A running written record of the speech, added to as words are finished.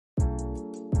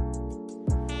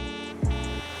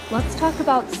Let's talk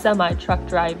about semi-truck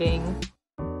driving.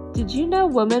 Did you know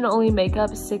women only make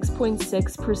up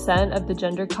 6.6% of the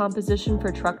gender composition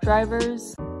for truck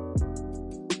drivers?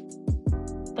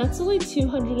 That's only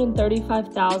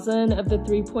 235,000 of the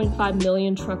 3.5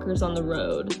 million truckers on the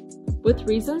road. With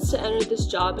reasons to enter this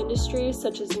job industry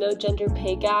such as no gender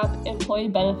pay gap, employee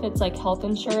benefits like health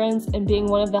insurance, and being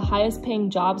one of the highest paying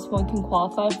jobs one can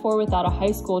qualify for without a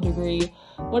high school degree,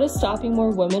 what is stopping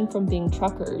more women from being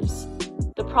truckers?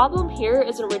 The problem here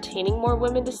isn't retaining more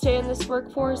women to stay in this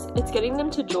workforce, it's getting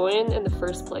them to join in the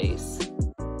first place.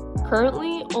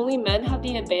 Currently, only men have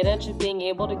the advantage of being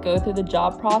able to go through the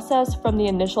job process from the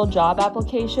initial job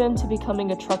application to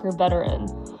becoming a trucker veteran.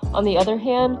 On the other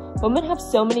hand, women have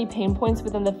so many pain points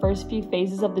within the first few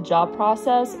phases of the job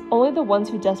process, only the ones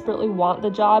who desperately want the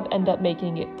job end up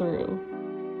making it through.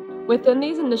 Within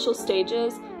these initial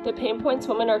stages, the pain points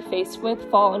women are faced with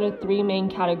fall under three main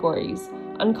categories: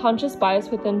 unconscious bias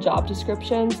within job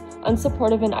descriptions,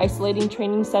 unsupportive and isolating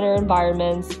training center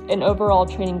environments, and overall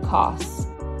training costs.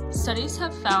 Studies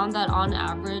have found that on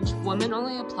average, women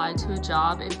only apply to a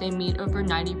job if they meet over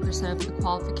 90% of the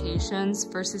qualifications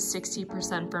versus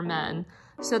 60% for men.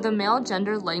 So the male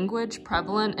gender language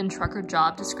prevalent in trucker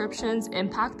job descriptions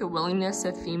impact the willingness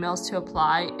of females to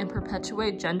apply and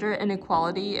perpetuate gender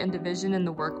inequality and division in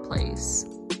the workplace.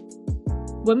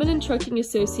 Women in Trucking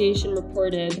Association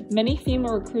reported many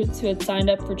female recruits who had signed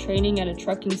up for training at a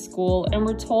trucking school and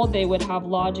were told they would have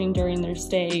lodging during their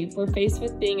stay were faced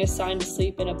with being assigned to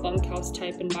sleep in a bunkhouse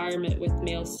type environment with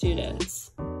male students.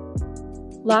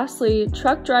 Lastly,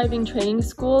 truck driving training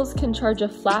schools can charge a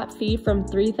flat fee from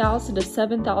 $3,000 to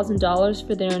 $7,000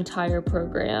 for their entire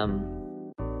program.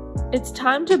 It's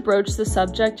time to broach the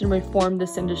subject and reform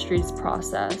this industry's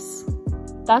process.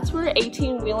 That's where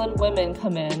 18 Wheelin Women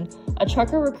come in, a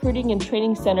trucker recruiting and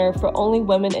training center for only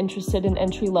women interested in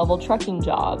entry-level trucking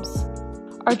jobs.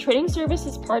 Our training service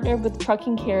is partnered with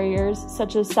trucking carriers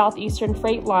such as Southeastern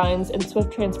Freight Lines and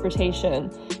Swift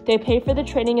Transportation. They pay for the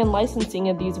training and licensing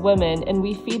of these women, and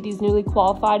we feed these newly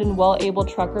qualified and well-able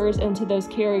truckers into those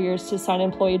carriers to sign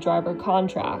employee driver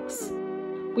contracts.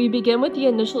 We begin with the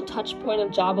initial touch point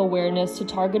of job awareness to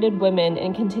targeted women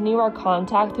and continue our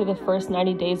contact through the first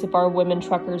 90 days of our women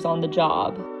truckers on the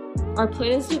job. Our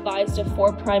plan is devised of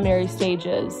 4 primary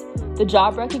stages: the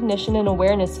job recognition and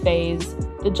awareness phase,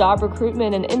 the job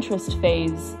recruitment and interest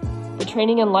phase, the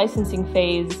training and licensing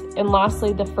phase, and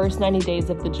lastly, the first 90 days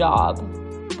of the job.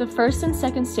 The first and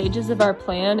second stages of our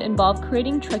plan involve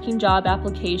creating trucking job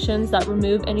applications that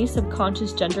remove any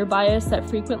subconscious gender bias that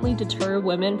frequently deter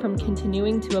women from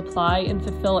continuing to apply and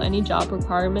fulfill any job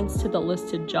requirements to the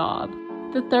listed job.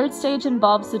 The third stage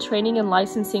involves the training and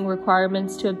licensing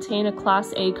requirements to obtain a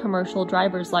Class A commercial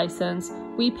driver's license.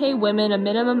 We pay women a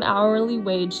minimum hourly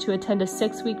wage to attend a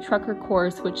 6-week trucker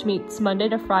course which meets Monday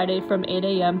to Friday from 8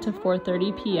 a.m. to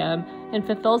 4:30 p.m. and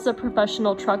fulfills the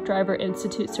Professional Truck Driver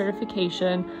Institute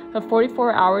certification of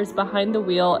 44 hours behind the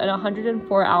wheel and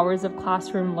 104 hours of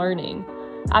classroom learning.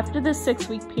 After this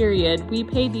 6-week period, we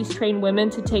pay these trained women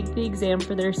to take the exam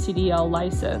for their CDL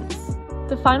license.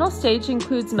 The final stage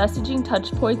includes messaging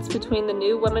touchpoints between the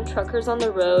new women truckers on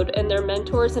the road and their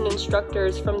mentors and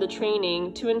instructors from the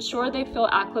training to ensure they feel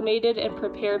acclimated and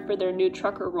prepared for their new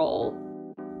trucker role.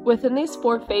 Within these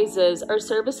 4 phases, our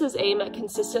services aim at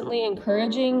consistently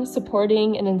encouraging,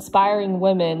 supporting, and inspiring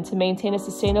women to maintain a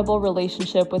sustainable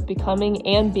relationship with becoming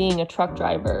and being a truck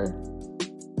driver.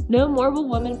 No more will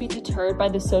women be deterred by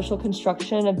the social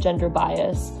construction of gender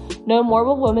bias. No more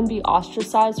will women be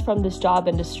ostracized from this job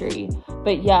industry.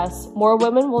 But yes, more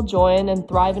women will join and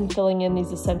thrive in filling in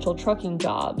these essential trucking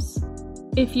jobs.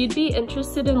 If you'd be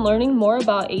interested in learning more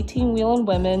about 18 Wheelin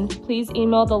Women, please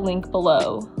email the link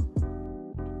below.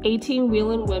 18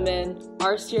 Wheelin Women,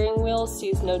 our steering wheel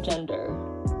sees no gender.